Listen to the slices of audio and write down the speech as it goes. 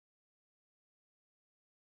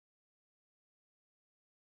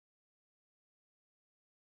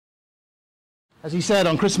As he said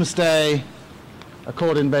on Christmas Day, a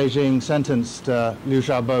court in Beijing sentenced Liu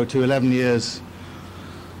Xiaobo to 11 years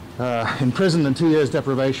in prison and 2 years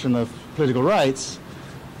deprivation of political rights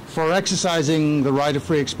for exercising the right of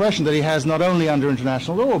free expression that he has not only under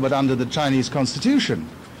international law but under the Chinese Constitution.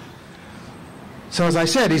 So as I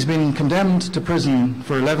said, he's been condemned to prison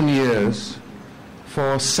for 11 years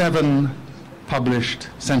for 7 published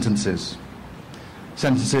sentences.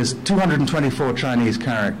 Sentences 224 Chinese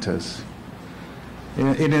characters.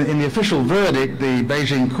 In the official verdict, the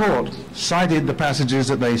Beijing court cited the passages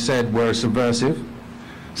that they said were subversive.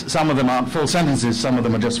 Some of them aren't full sentences, some of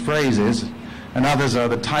them are just phrases, and others are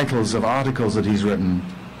the titles of articles that he's written.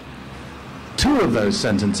 2 of those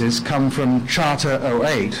sentences come from Charter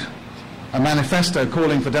 08, a manifesto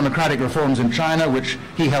calling for democratic reforms in China, which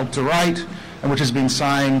he helped to write, and which has been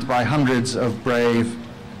signed by hundreds of brave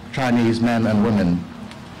Chinese men and women.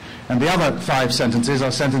 And the other 5 sentences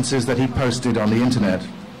are sentences that he posted on the internet.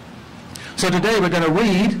 So today we're going to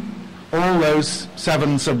read all those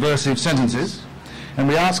 7 subversive sentences, and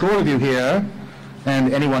we ask all of you here,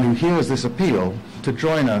 and anyone who hears this appeal, to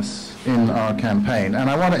join us in our campaign. And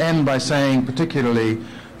I want to end by saying particularly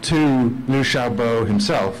to Liu Xiaobo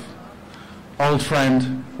himself, old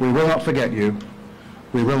friend, we will not forget you.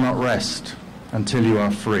 We will not rest until you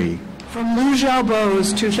are free. From Liu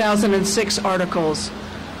Xiaobo's 2006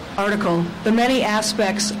 article, The Many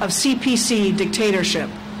Aspects of CPC Dictatorship.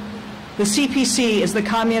 The CPC is the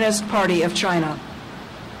Communist Party of China.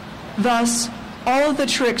 Thus, all of the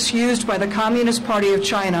tricks used by the Communist Party of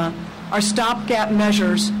China are stopgap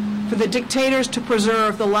measures for the dictators to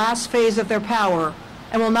preserve the last phase of their power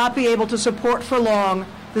and will not be able to support for long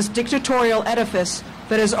this dictatorial edifice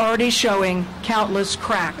that is already showing countless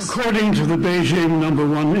cracks. According to the Beijing No.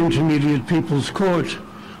 1 Intermediate People's Court,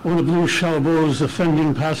 one of Liu Xiaobo's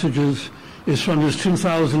offending passages is from his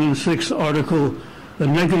 2006 article, The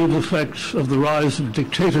Negative Effects of the Rise of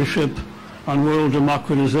Dictatorship on World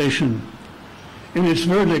Democratization. In its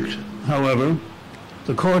verdict, however,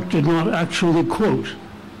 the court did not actually quote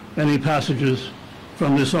any passages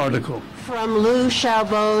from this article. From Liu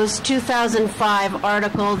Xiaobo's 2005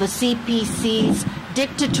 article, The CPC's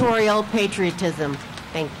Dictatorial Patriotism.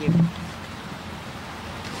 Thank you.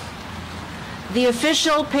 The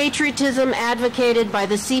official patriotism advocated by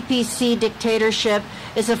the CPC dictatorship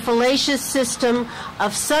is a fallacious system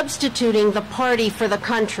of substituting the party for the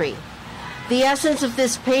country. The essence of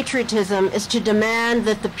this patriotism is to demand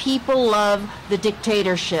that the people love the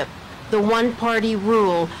dictatorship, the one-party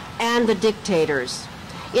rule, and the dictators.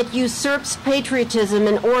 It usurps patriotism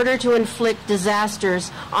in order to inflict disasters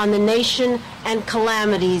on the nation and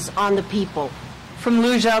calamities on the people. From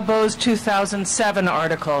Liu Xiaobo's 2007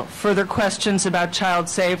 article, Further Questions about Child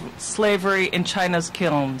Slavery in China's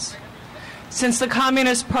Kilns. Since the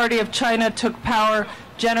Communist Party of China took power,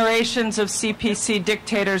 generations of CPC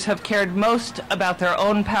dictators have cared most about their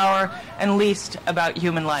own power and least about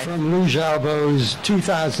human life. From Liu Xiaobo's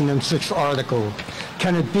 2006 article,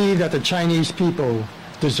 Can it be that the Chinese people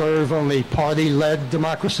deserve only party-led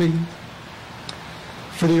democracy?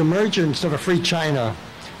 For the emergence of a free China,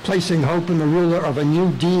 placing hope in the ruler of a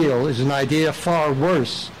New Deal is an idea far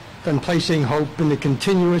worse than placing hope in the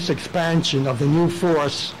continuous expansion of the new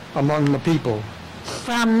force among the people.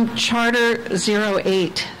 From Charter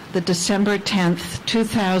 08, the December 10th,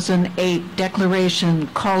 2008 declaration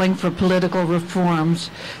calling for political reforms,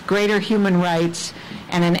 greater human rights,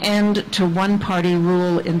 and an end to one-party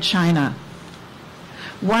rule in China.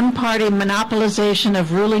 One-party monopolization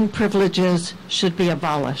of ruling privileges should be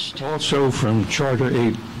abolished. Also from Charter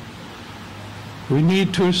 8, we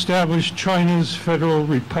need to establish China's Federal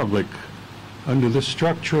Republic under the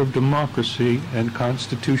structure of democracy and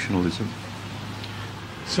constitutionalism.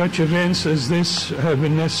 Such events as this have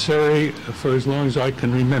been necessary for as long as I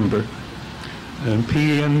can remember. And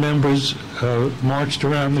PEN members marched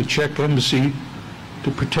around the Czech embassy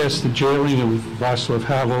to protest the jailing of Václav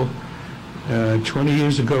Havel. 20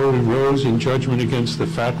 years ago, we rose in judgment against the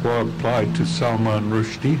fatwa applied to Salman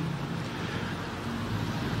Rushdie.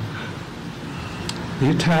 The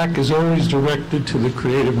attack is always directed to the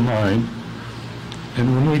creative mind,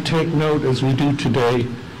 and when we take note, as we do today,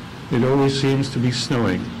 it always seems to be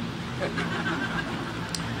snowing.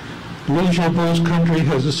 Liu Xiaobo's country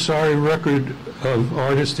has a sorry record of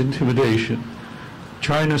artist intimidation.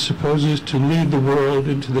 China supposes to lead the world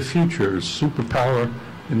into the future as superpower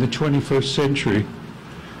in the 21st century,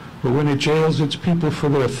 but when it jails its people for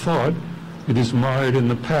their thought, it is mired in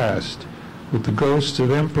the past, with the ghosts of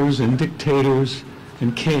emperors and dictators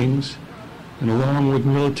and kings, and along with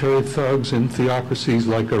military thugs and theocracies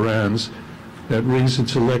like Iran's, that rigs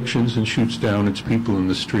its elections and shoots down its people in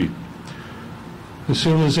the street. The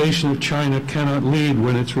civilization of China cannot lead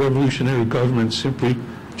when its revolutionary government simply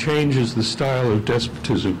changes the style of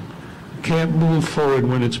despotism. It can't move forward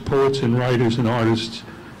when its poets and writers and artists,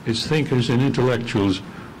 its thinkers and intellectuals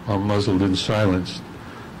are muzzled and silenced.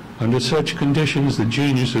 Under such conditions, the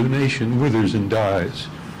genius of a nation withers and dies.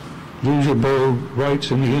 Liu Xiaobo writes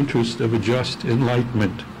in the interest of a just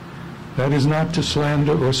enlightenment. That is not to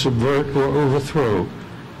slander or subvert or overthrow.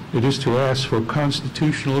 It is to ask for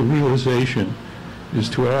constitutional realization. It is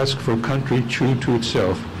to ask for a country true to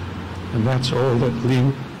itself. And that's all that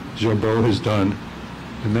Liu Xiaobo has done,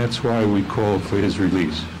 and that's why we call for his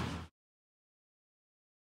release.